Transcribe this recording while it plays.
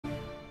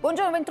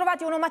Buongiorno,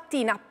 bentrovati.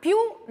 Unomattina, più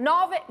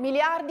 9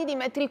 miliardi di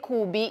metri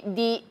cubi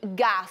di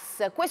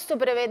gas. Questo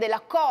prevede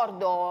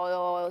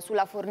l'accordo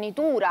sulla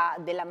fornitura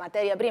della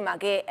materia prima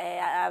che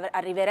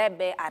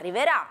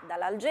arriverà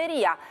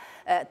dall'Algeria.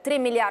 3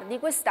 miliardi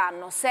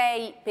quest'anno,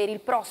 6 per il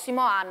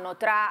prossimo anno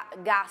tra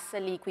gas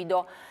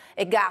liquido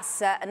e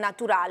gas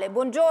naturale.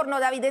 Buongiorno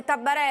Davide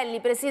Tabarelli,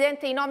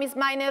 presidente di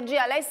Nomisma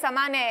Energia. Lei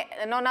stamane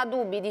non ha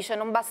dubbi, dice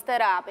non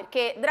basterà,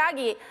 perché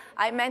Draghi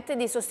ha in mente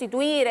di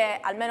sostituire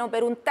almeno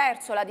per un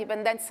terzo la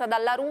dipendenza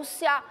dalla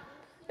Russia.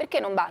 Perché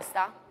non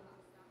basta?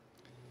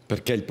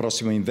 Perché il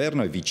prossimo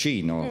inverno è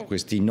vicino.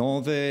 Questi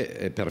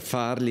 9 per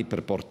farli,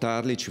 per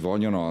portarli ci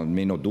vogliono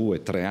almeno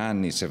 2-3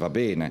 anni se va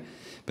bene,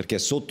 perché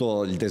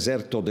sotto il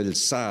deserto del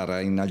Sahara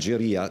in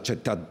Algeria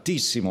c'è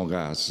tantissimo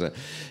gas.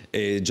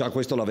 E già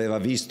questo l'aveva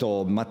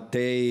visto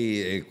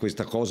Mattei, e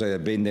questa cosa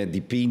venne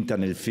dipinta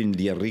nel film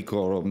di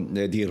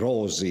di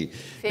Rosi,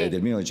 sì,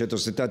 del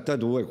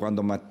 1972,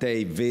 quando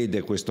Mattei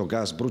vede questo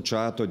gas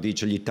bruciato e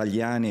dice gli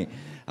italiani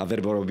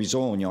avrebbero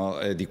bisogno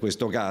di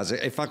questo gas,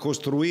 e fa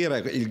costruire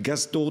il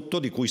gasdotto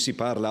di cui si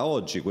parla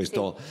oggi,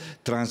 questo sì,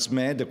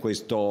 Transmed,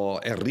 questo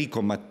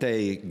Enrico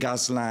Mattei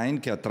gas line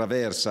che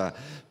attraversa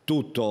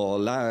tutta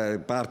la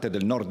parte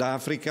del Nord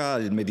Africa,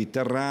 il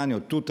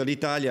Mediterraneo, tutta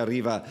l'Italia,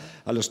 arriva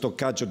allo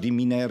stoccaggio di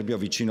Minerbio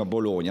vicino a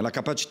Bologna. La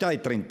capacità è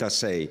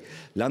 36,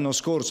 l'anno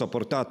scorso ha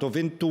portato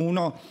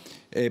 21,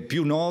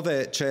 più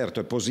 9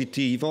 certo è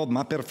positivo,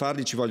 ma per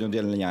farli ci vogliono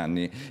degli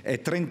anni.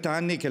 È 30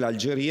 anni che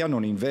l'Algeria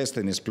non investe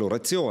in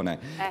esplorazione,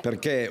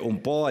 perché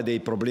un po' ha dei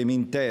problemi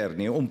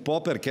interni, un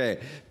po' perché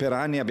per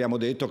anni abbiamo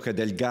detto che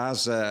del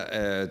gas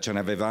ce ne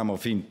avevamo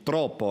fin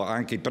troppo,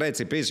 anche i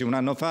prezzi, pensi un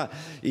anno fa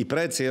i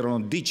prezzi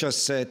erano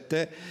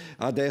 17,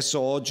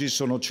 adesso oggi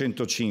sono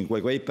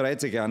 105, quei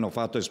prezzi che hanno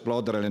fatto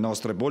esplodere le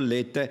nostre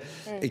bollette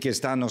e che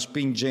stanno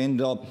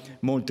spingendo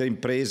molte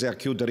imprese a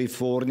chiudere i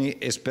forni,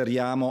 e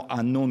speriamo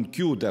a non chiudere,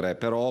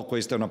 però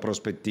questa è una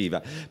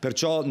prospettiva.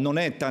 Perciò non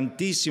è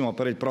tantissimo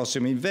per il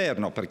prossimo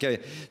inverno,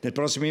 perché nel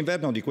prossimo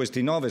inverno di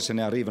questi 9 se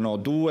ne arrivano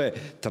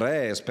 2,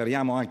 3,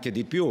 speriamo anche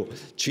di più,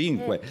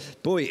 5.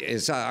 Poi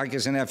anche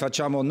se ne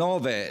facciamo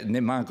 9 ne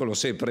mancano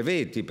sempre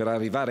 20 per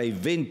arrivare ai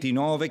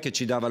 29 che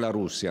ci dava la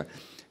Russia.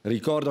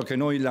 Ricordo che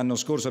noi l'anno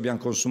scorso abbiamo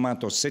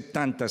consumato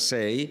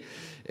 76,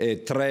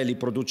 3 li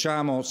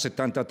produciamo,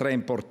 73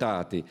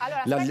 importati.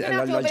 Allora, aspetti un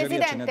attimo,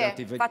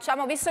 Presidente,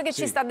 facciamo, visto che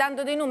ci sta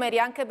dando dei numeri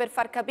anche per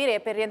far capire e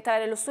per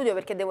rientrare nello studio,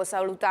 perché devo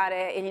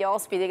salutare gli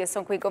ospiti che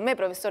sono qui con me,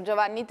 professor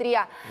Giovanni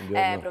Tria,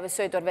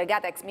 professore Tor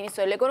Vergata, ex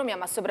ministro dell'economia,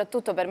 ma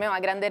soprattutto per me una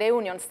grande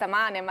reunion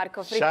stamane,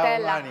 Marco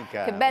Frittella. Ciao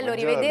Monica, che bello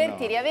buongiorno,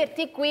 rivederti,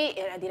 riaverti qui,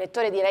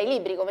 direttore di Rai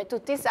Libri, come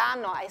tutti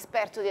sanno,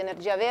 esperto di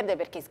energia verde,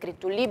 perché hai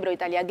scritto un libro,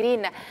 Italia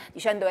Green,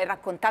 dicendo e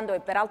raccontando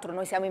che peraltro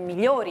noi siamo i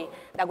migliori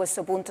da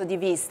questo punto di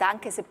vista,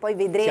 anche se poi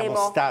vedremo...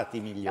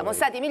 Siamo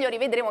stati migliori,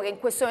 vedremo che in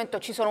questo momento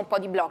ci sono un po'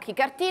 di blocchi.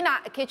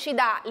 Cartina che ci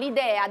dà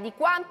l'idea di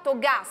quanto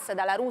gas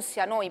dalla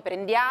Russia noi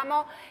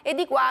prendiamo e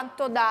di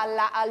quanto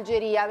dalla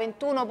Algeria,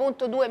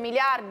 21,2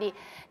 miliardi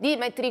di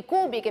metri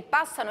cubi che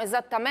passano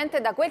esattamente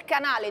da quel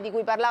canale di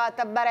cui parlava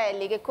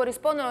Tabarelli, che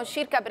corrispondono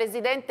circa,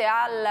 Presidente,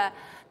 al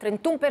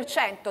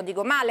 31%,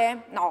 dico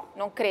male? No,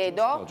 non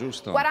credo.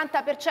 Giusto.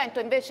 40%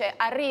 invece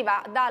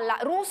arriva dalla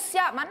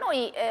Russia, ma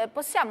noi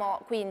possiamo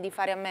quindi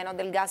fare a meno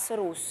del gas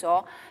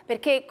russo?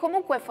 Perché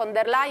comunque von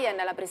der Leyen,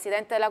 la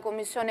Presidente della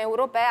Commissione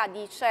europea,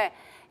 dice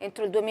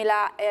entro il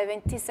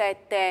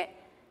 2027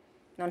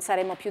 non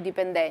saremo più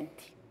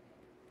dipendenti.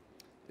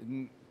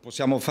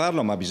 Possiamo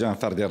farlo, ma bisogna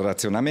fare del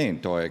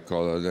razionamento.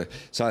 Ecco.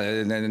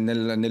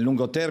 Nel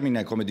lungo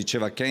termine, come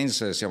diceva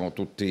Keynes, siamo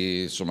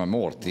tutti insomma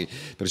morti.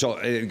 Perciò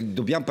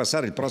dobbiamo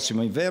passare il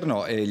prossimo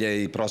inverno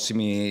e i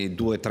prossimi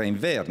 2-3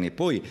 inverni.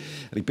 Poi,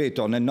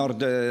 ripeto, nel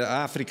Nord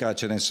Africa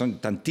ce ne sono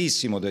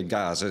tantissimo del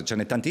gas, ce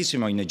n'è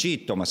tantissimo in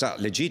Egitto, ma sa,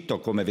 l'Egitto,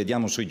 come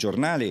vediamo sui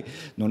giornali,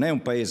 non è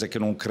un paese che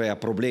non crea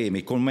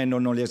problemi, come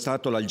non è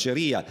stato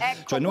l'Algeria.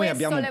 Ecco, cioè noi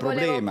abbiamo un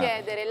problema.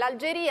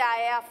 L'Algeria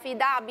è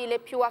affidabile,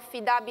 più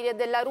affidabile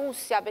della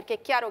Russia, perché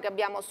è chiaro che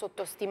abbiamo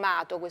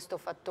sottostimato questo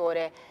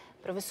fattore.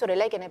 Professore,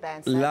 lei che ne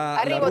pensa?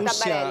 Arrivo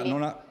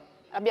Tabarelli.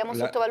 Abbiamo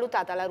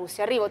sottovalutata la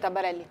Russia. Arrivo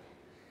Tabarelli.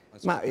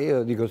 Ma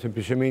io dico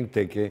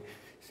semplicemente che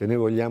se noi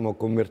vogliamo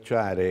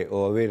commerciare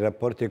o avere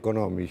rapporti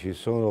economici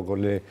solo con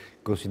le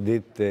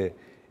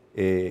cosiddette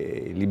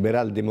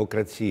liberal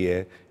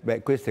democrazie,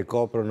 beh, queste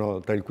coprono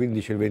tra il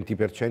 15 e il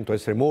 20%,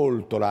 essere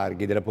molto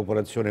larghi della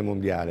popolazione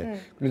mondiale.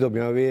 Quindi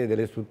dobbiamo avere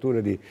delle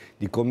strutture di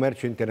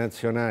commercio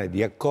internazionale,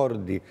 di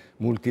accordi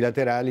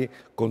multilaterali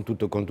con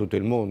tutto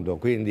il mondo.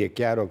 Quindi è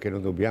chiaro che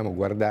non dobbiamo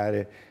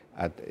guardare,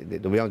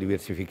 dobbiamo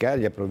diversificare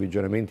gli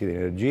approvvigionamenti di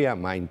energia,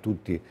 ma in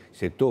tutti i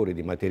settori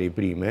di materie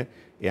prime,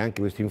 e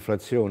anche questa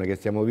inflazione che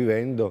stiamo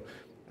vivendo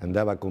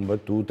andava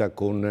combattuta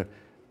con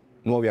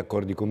nuovi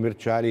accordi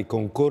commerciali,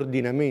 con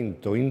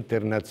coordinamento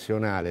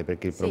internazionale,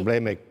 perché il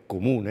problema è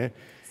comune,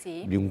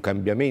 di un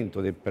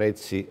cambiamento dei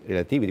prezzi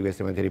relativi di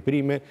queste materie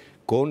prime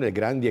con le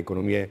grandi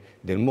economie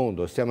del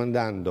mondo. Stiamo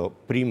andando,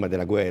 prima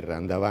della guerra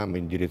andavamo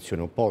in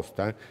direzione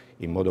opposta,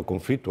 in modo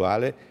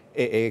conflittuale,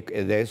 e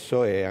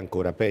adesso è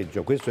ancora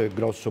peggio. Questo è il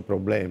grosso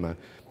problema.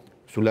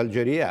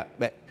 Sull'Algeria,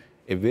 beh,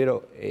 è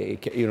vero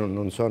che io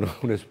non sono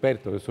un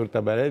esperto, professor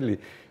Tabarelli,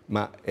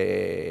 ma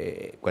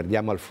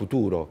guardiamo al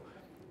futuro.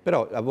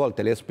 Però a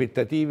volte le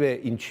aspettative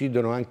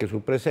incidono anche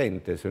sul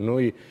presente. Se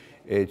noi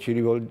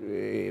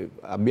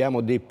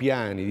abbiamo dei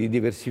piani di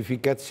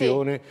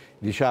diversificazione,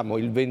 diciamo,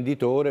 il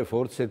venditore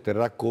forse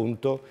terrà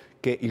conto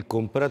che il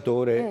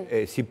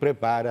compratore si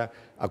prepara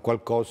a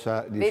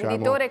qualcosa, diciamo...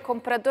 Venditore e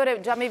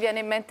compratore, già mi viene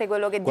in mente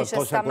quello che dice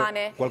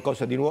stamane.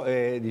 Qualcosa di nuovo,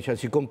 diciamo,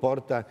 si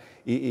comporta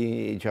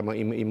diciamo,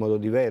 in modo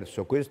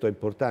diverso, questo è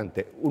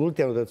importante.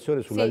 Un'ultima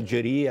notazione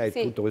sull'Algeria e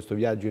tutto questo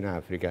viaggio in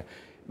Africa.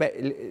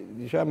 Beh,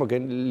 diciamo che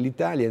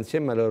l'Italia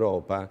insieme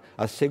all'Europa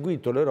ha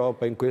seguito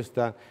l'Europa in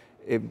questa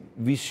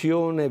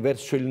visione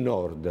verso il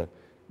nord,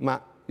 ma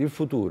il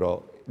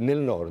futuro nel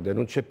nord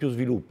non c'è più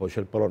sviluppo, c'è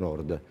il Polo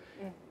Nord.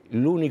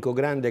 L'unico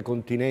grande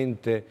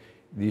continente,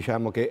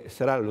 diciamo, che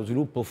sarà lo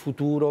sviluppo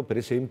futuro, per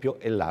esempio,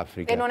 è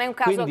l'Africa. E non è un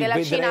caso Quindi che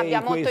la Cina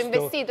abbia molto questo...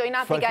 investito in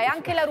Africa e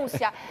anche la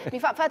Russia.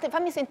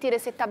 Fammi sentire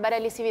se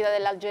Tabarelli si fida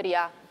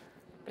dell'Algeria.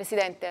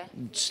 Presidente?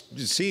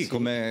 Sì,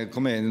 come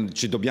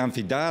ci dobbiamo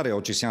fidare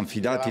o ci siamo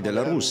fidati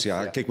della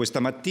Russia, che questa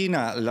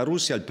mattina la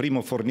Russia è il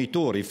primo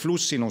fornitore, i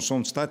flussi non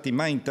sono stati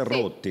mai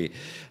interrotti.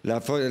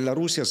 La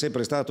Russia è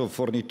sempre stato un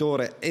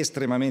fornitore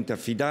estremamente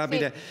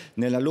affidabile,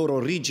 nella loro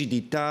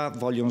rigidità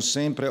vogliono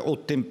sempre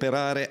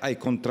ottemperare ai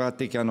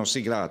contratti che hanno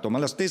siglato, ma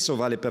lo stesso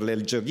vale per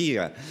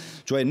l'Algeria,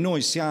 cioè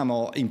noi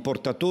siamo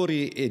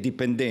importatori e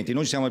dipendenti,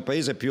 noi siamo il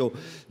paese più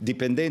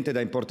dipendente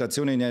da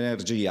importazioni di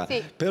energia,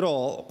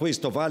 però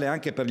questo vale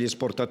anche per gli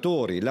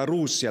esportatori. La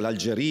Russia,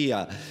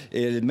 l'Algeria,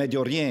 il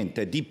Medio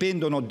Oriente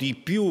dipendono di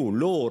più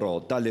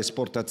loro dalle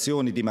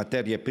esportazioni di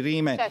materie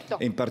prime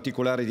e in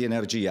particolare di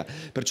energia.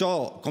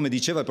 Perciò, come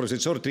diceva il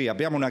professor Tri,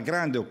 abbiamo una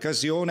grande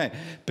occasione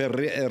per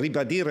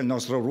ribadire il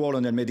nostro ruolo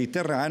nel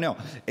Mediterraneo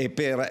e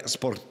per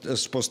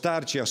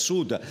spostarci a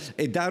sud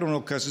e dare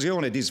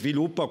un'occasione di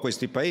sviluppo a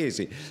questi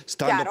paesi,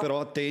 stando però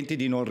attenti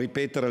di non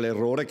ripetere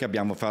l'errore che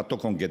abbiamo fatto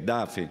con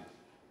Gheddafi.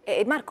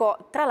 E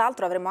Marco, tra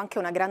l'altro avremo anche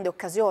una grande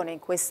occasione in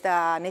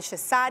questa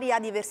necessaria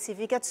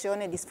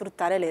diversificazione di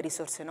sfruttare le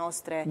risorse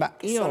nostre,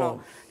 che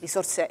sono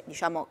risorse,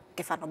 diciamo,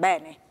 che fanno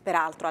bene,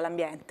 peraltro,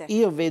 all'ambiente.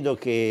 Io vedo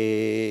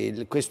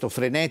che questo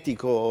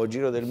frenetico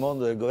giro del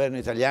mondo del governo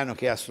italiano,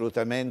 che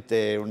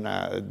assolutamente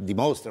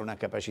dimostra una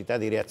capacità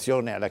di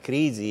reazione alla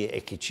crisi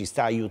e che ci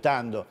sta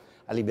aiutando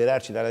a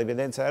liberarci dalla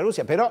dipendenza dalla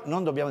Russia, però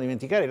non dobbiamo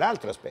dimenticare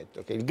l'altro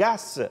aspetto, che il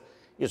gas...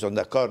 Io sono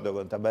d'accordo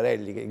con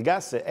Tabarelli che il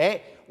gas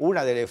è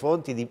una delle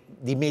fonti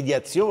di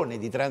mediazione,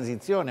 di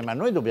transizione, ma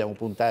noi dobbiamo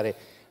puntare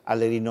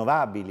alle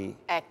rinnovabili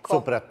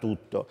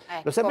soprattutto.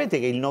 Lo sapete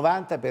che il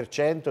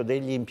 90%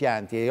 degli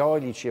impianti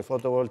eolici e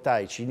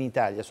fotovoltaici in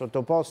Italia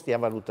sottoposti a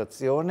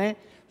valutazione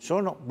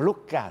sono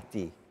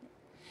bloccati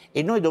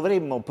e noi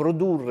dovremmo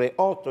produrre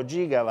 8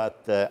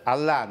 gigawatt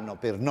all'anno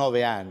per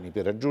 9 anni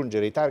per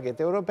raggiungere i target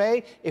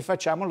europei e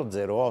facciamo lo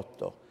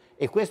 0,8.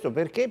 E questo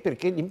perché?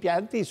 Perché gli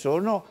impianti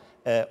sono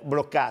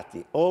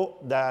bloccati o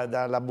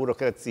dalla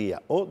burocrazia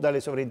o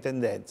dalle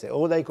sovrintendenze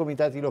o dai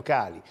comitati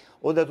locali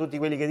o da tutti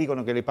quelli che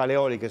dicono che le pale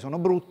eoliche sono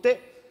brutte,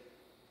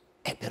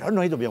 però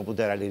noi dobbiamo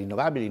puntare alle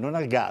rinnovabili, non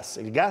al gas.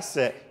 Il gas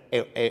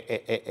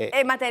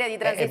è materia di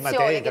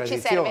transizione che ci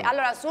serve.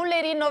 Allora,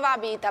 sulle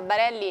rinnovabili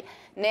Tabarelli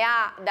ne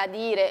ha da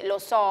dire, lo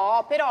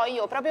so, però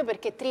io, proprio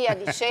perché Tria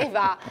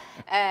diceva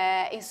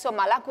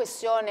insomma, la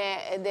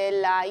questione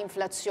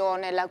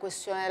dell'inflazione, la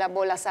questione della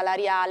bolla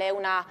salariale è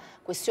una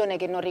questione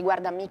che non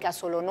riguarda mica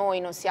solo noi,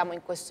 non siamo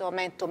in questo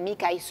momento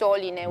mica i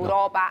soli in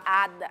Europa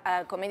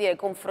ad come dire,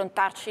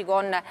 confrontarci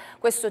con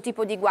questo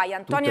tipo di guai.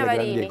 Antonio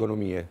Varini, grandi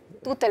economie.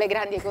 Tutte le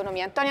grandi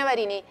economie. Antonio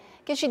Varini,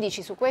 che ci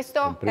dici su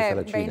questo?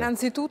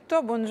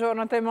 Innanzitutto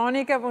buongiorno a te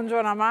Monica,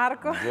 buongiorno a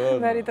Marco,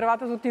 ben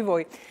ritrovato tutti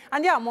voi.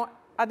 Andiamo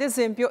ad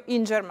esempio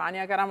in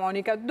Germania, cara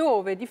Monica,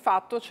 dove di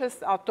fatto c'è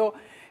stata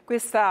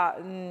questa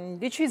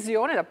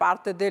decisione da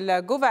parte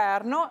del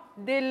governo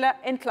del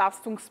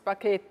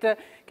Entlastungspaket.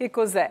 Che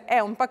cos'è? È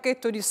un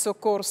pacchetto di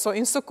soccorso,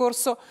 in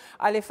soccorso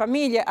alle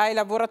famiglie, ai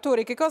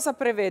lavoratori. Che cosa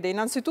prevede?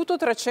 Innanzitutto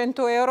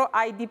 300 euro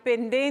ai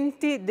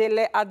dipendenti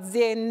delle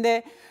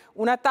aziende,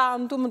 una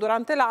tantum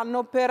durante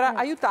l'anno per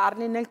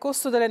aiutarli nel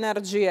costo delle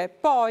energie.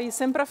 Poi,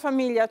 sempre a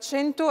famiglia,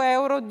 100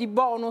 euro di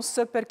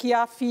bonus per chi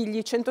ha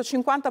figli,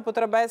 150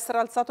 potrebbe essere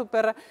alzato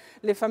per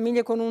le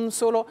famiglie con un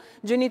solo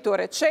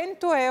genitore,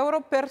 100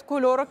 euro per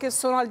coloro che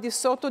sono al di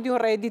sotto di un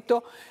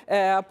reddito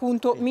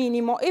appunto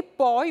minimo, e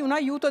poi un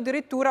aiuto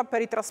addirittura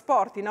per i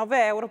trasporti,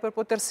 9 euro per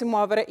potersi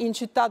muovere in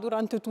città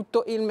durante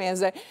tutto il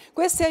mese.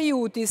 Questi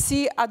aiuti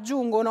si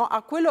aggiungono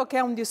a quello che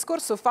è un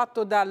discorso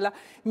fatto dal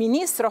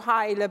ministro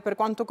Heil per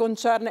quanto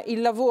concerne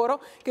il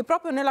lavoro, che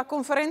proprio nella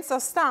conferenza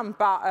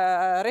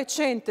stampa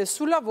recente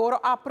sul lavoro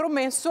ha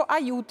promesso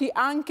aiuti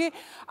anche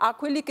a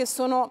quelli che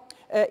sono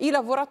i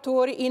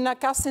lavoratori in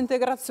cassa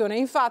integrazione.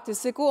 Infatti,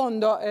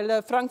 secondo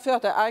il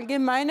Frankfurter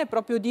Allgemeine,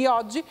 proprio di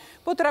oggi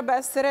potrebbe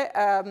essere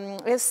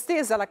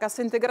estesa la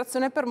cassa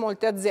integrazione per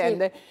molte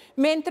aziende,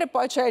 mentre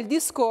poi c'è il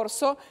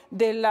discorso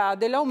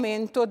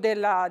dell'aumento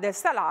del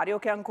salario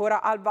che è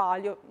ancora al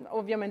vaglio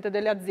ovviamente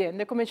delle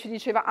aziende, come ci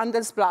diceva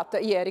Handelsblatt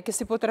ieri, che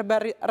si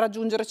potrebbe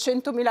raggiungere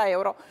 100.000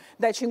 euro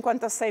dai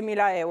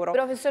 56.000 euro.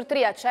 Professor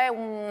Tria, c'è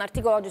un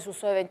articolo oggi su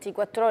Sole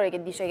 24 Ore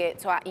che dice che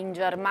insomma, in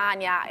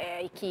Germania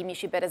i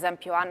chimici per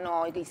esempio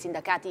hanno, i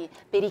sindacati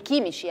per i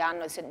chimici,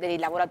 dei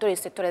lavoratori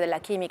del settore della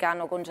chimica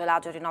hanno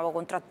congelato il rinnovo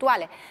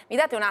contrattuale. Mi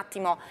date un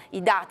attimo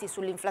i dati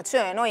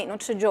sull'inflazione? Noi non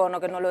c'è giorno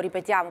che non lo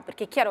ripetiamo,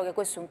 perché è chiaro che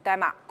questo è un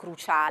tema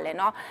cruciale,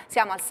 no?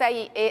 Siamo al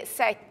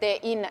 6,7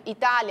 in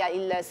Italia,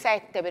 il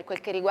 7 per quel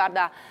che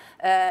riguarda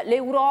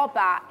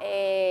l'Europa,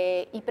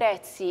 e i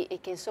prezzi,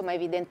 che insomma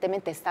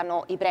evidentemente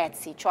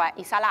cioè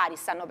i salari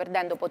stanno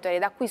perdendo potere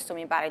d'acquisto,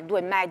 mi pare il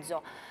 2,5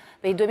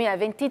 per il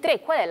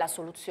 2023. Qual è la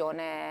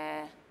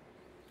soluzione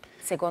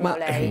secondo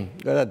lei?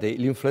 Guardate,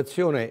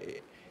 l'inflazione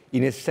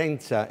in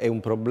essenza è un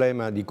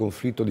problema di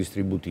conflitto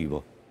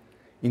distributivo.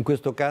 In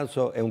questo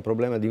caso è un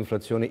problema di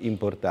inflazione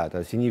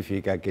importata,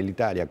 significa che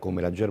l'Italia,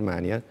 come la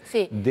Germania,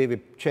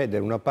 deve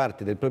cedere una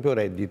parte del proprio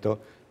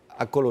reddito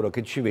a coloro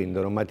che ci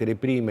vendono materie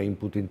prime,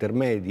 input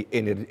intermedi,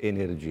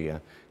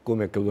 energia,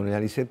 come è accaduto negli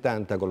anni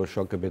 70 con lo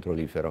shock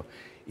petrolifero.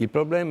 Il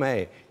problema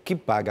è chi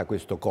paga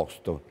questo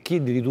costo, chi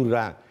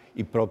ridurrà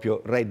il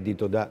proprio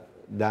reddito da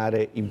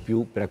dare in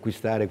più per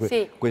acquistare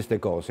queste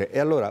cose. E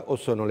allora o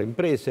sono le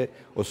imprese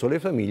o sono le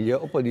famiglie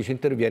o poi dice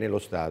interviene lo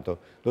Stato.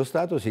 Lo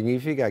Stato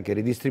significa che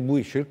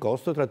ridistribuisce il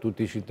costo tra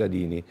tutti i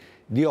cittadini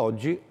di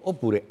oggi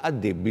oppure a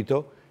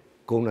debito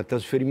con un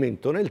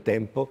trasferimento nel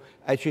tempo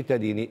ai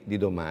cittadini di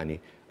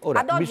domani.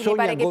 Ora, ad oggi mi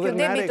pare che più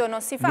debito non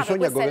si fa,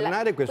 bisogna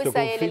governare questa è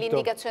conflitto.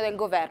 l'indicazione del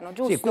governo,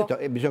 giusto?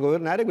 Sì, bisogna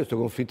governare questo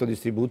conflitto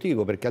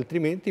distributivo, perché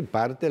altrimenti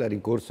parte la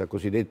rincorsa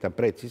cosiddetta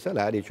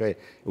prezzi-salari, cioè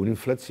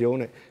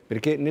un'inflazione,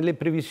 perché nelle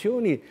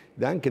previsioni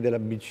anche della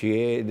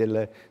BCE,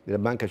 della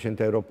Banca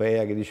Centrale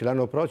Europea, che dice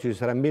l'anno prossimo ci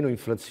sarà meno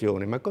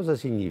inflazione, ma cosa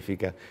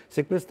significa?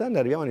 Se quest'anno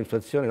arriviamo a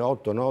un'inflazione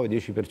 8, 9,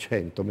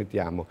 10%,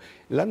 mettiamo,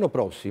 l'anno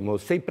prossimo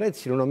se i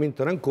prezzi non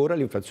aumentano ancora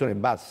l'inflazione è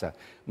bassa,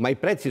 ma i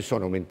prezzi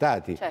sono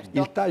aumentati,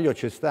 il taglio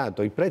c'è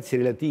stato, i prezzi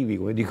relativi,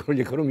 come dicono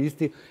gli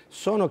economisti,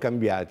 sono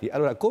cambiati.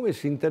 Allora, come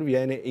si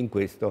interviene in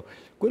questo?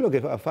 Quello che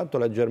ha fatto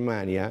la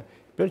Germania,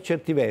 per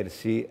certi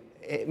versi,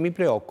 mi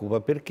preoccupa,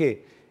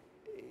 perché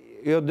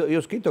io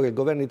ho scritto che il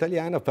governo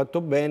italiano ha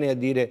fatto bene a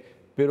dire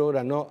per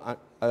ora no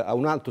a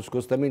un alto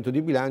scostamento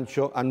di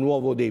bilancio, a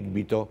nuovo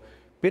debito,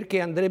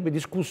 perché andrebbe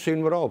discusso in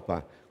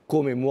Europa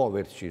come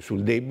muoverci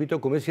sul debito,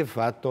 come si è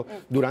fatto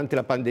durante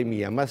la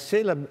pandemia. Ma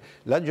se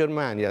la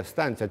Germania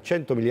stanzia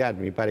 100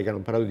 miliardi, mi pare che hanno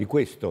parlato di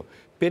questo,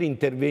 per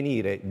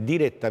intervenire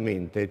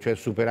direttamente, cioè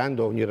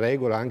superando ogni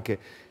regola anche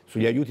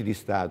sugli aiuti di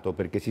Stato,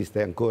 perché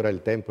esiste ancora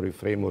il temporary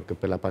framework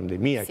per la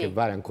pandemia che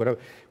vale ancora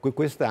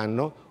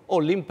quest'anno, ho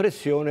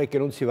l'impressione che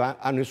non si va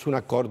a nessun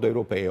accordo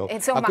europeo.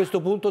 Insomma, a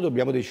questo punto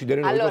dobbiamo decidere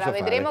noi cosa fare.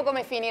 Allora, vedremo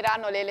come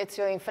finiranno le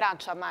elezioni in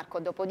Francia, Marco,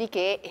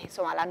 dopodiché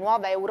insomma, la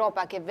nuova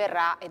Europa che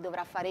verrà e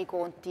dovrà fare i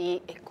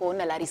conti con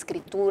la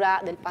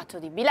riscrittura del patto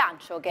di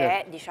bilancio, che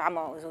è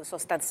diciamo,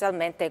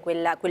 sostanzialmente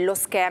quello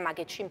schema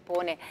che ci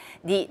impone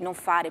di non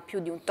fare più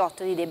di un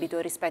tot di debito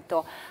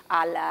rispetto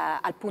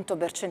al punto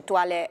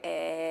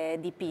percentuale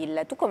di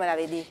PIL. Tu come la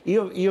vedi?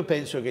 Io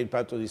penso che il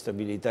patto di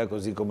stabilità,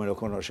 così come lo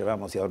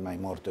conoscevamo, sia ormai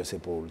morto e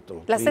sepolto.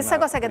 La stessa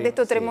cosa che ha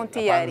detto Tremonti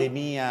ieri. La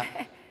pandemia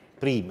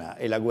prima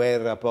e la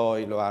guerra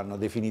poi lo hanno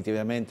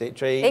definitivamente.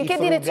 Cioè, e in che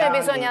direzione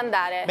bisogna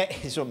andare? Beh,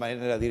 insomma,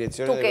 nella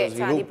direzione dello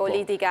sviluppo. Di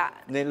politica.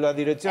 Nella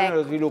direzione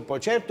dello sviluppo.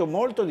 Certo,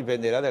 molto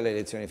dipenderà dalle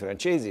elezioni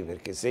francesi,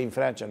 perché se in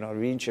Francia non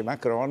vince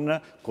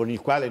Macron, con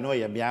il quale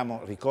noi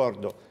abbiamo,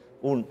 ricordo,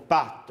 un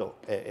patto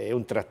e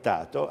un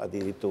trattato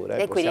addirittura,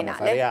 possiamo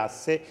fare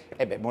asse,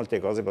 molte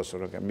cose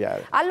possono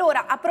cambiare.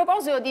 Allora, a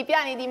proposito di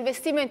piani di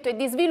investimento e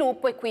di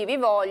sviluppo, e qui vi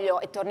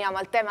voglio, e torniamo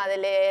al tema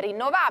delle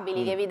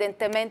rinnovabili, che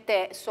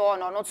evidentemente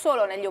sono non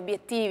solo negli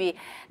obiettivi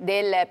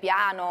del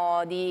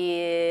piano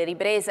di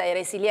ripresa e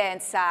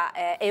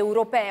resilienza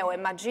europeo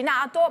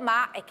immaginato,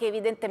 ma che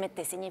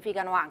evidentemente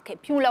significano anche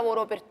più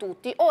lavoro per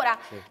tutti. Ora,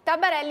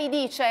 Tabarelli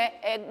dice,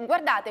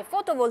 guardate,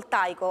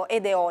 fotovoltaico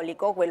ed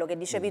eolico, quello che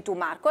dicevi tu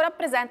Marco,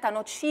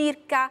 rappresentano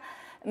circa,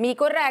 mi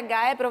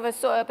corregga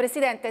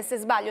Presidente se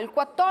sbaglio, il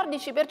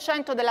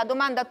 14% della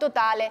domanda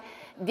totale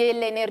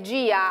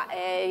dell'energia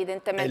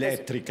evidentemente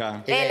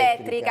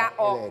elettrica.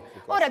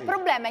 Ora il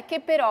problema è che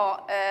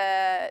però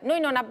noi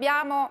non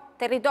abbiamo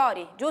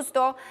territori,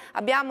 giusto?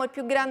 Abbiamo il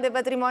più grande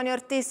patrimonio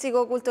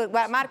artistico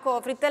culturale. Marco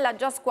Frittella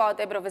già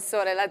scuote,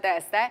 professore, la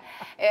testa.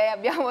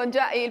 Abbiamo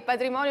già il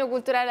patrimonio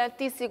culturale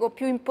artistico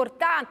più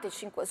importante,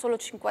 solo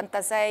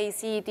 56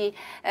 siti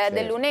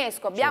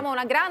dell'UNESCO. Abbiamo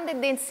una grande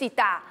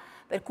densità,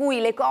 per cui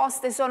le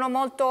coste sono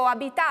molto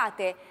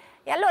abitate.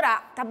 E allora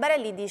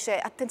Tabarelli dice,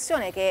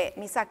 attenzione che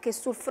mi sa che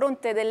sul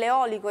fronte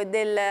dell'eolico e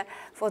del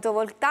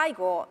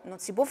fotovoltaico non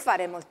si può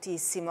fare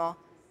moltissimo.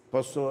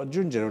 Posso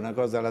aggiungere una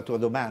cosa alla tua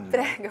domanda?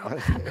 Prego.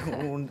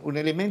 Un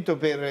elemento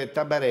per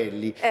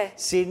Tabarelli.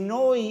 Se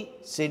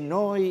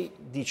noi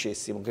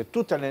dicessimo che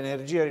tutta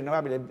l'energia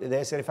rinnovabile deve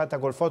essere fatta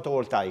col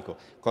fotovoltaico,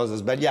 cosa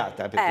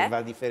sbagliata perché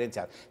va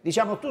differenziata,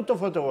 diciamo tutto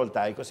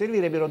fotovoltaico,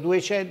 servirebbero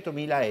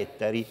 200.000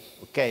 ettari,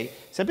 ok?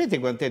 Sapete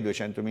quant'è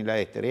 200.000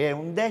 ettari? È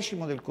un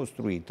decimo del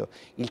costruito,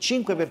 il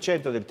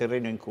 5% del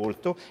terreno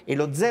incolto e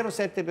lo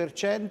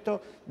 0,7%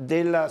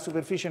 della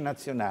superficie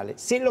nazionale.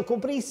 Se lo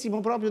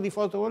coprissimo proprio di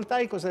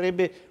fotovoltaico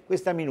sarebbe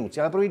questa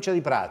minuzia, la provincia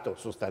di Prato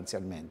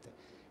sostanzialmente,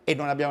 e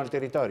non abbiamo il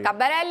territorio.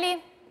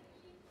 Tabarelli?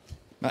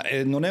 Ma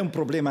non è un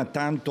problema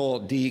tanto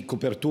di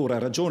copertura, ha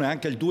ragione,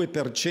 anche il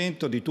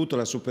 2% di tutta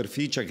la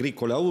superficie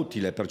agricola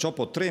utile, perciò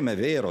potremmo, è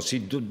vero,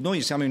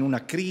 noi siamo in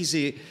una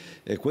crisi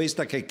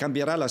questa che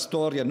cambierà la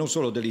storia non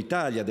solo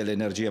dell'Italia,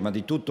 dell'energia, ma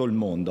di tutto il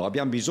mondo.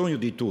 Abbiamo bisogno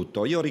di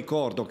tutto. Io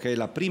ricordo che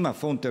la prima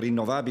fonte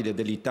rinnovabile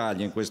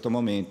dell'Italia in questo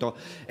momento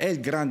è il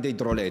grande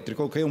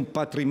idroelettrico, che è un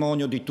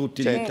patrimonio di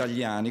tutti gli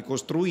italiani,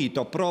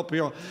 costruito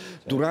proprio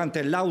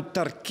durante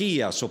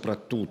l'autarchia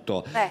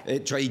soprattutto,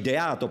 cioè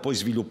ideato, poi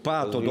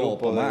sviluppato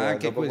dopo. Ma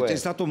anche c'è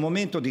stato un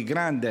momento di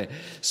grande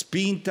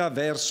spinta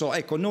verso,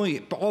 ecco,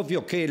 noi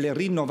ovvio che le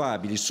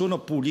rinnovabili sono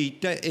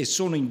pulite e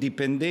sono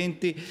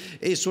indipendenti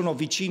e sono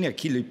vicine a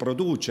chi li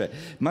produce,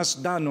 ma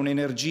danno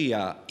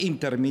un'energia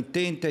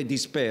intermittente e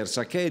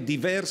dispersa che è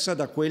diversa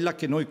da quella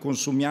che noi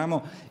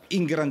consumiamo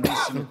in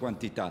grandissime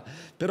quantità.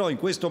 Però in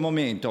questo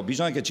momento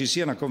bisogna che ci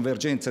sia una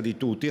convergenza di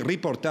tutti,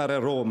 riportare a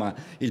Roma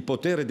il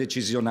potere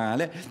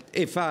decisionale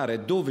e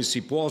fare dove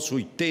si può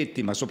sui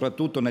tetti, ma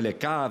soprattutto nelle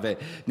cave,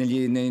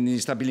 negli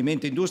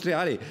stabilimenti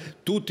industriali,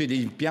 tutti gli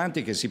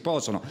impianti che si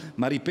possono.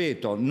 Ma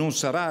ripeto, non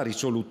sarà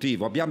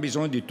risolutivo, abbiamo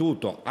bisogno di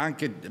tutto,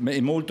 anche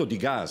e molto di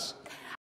gas.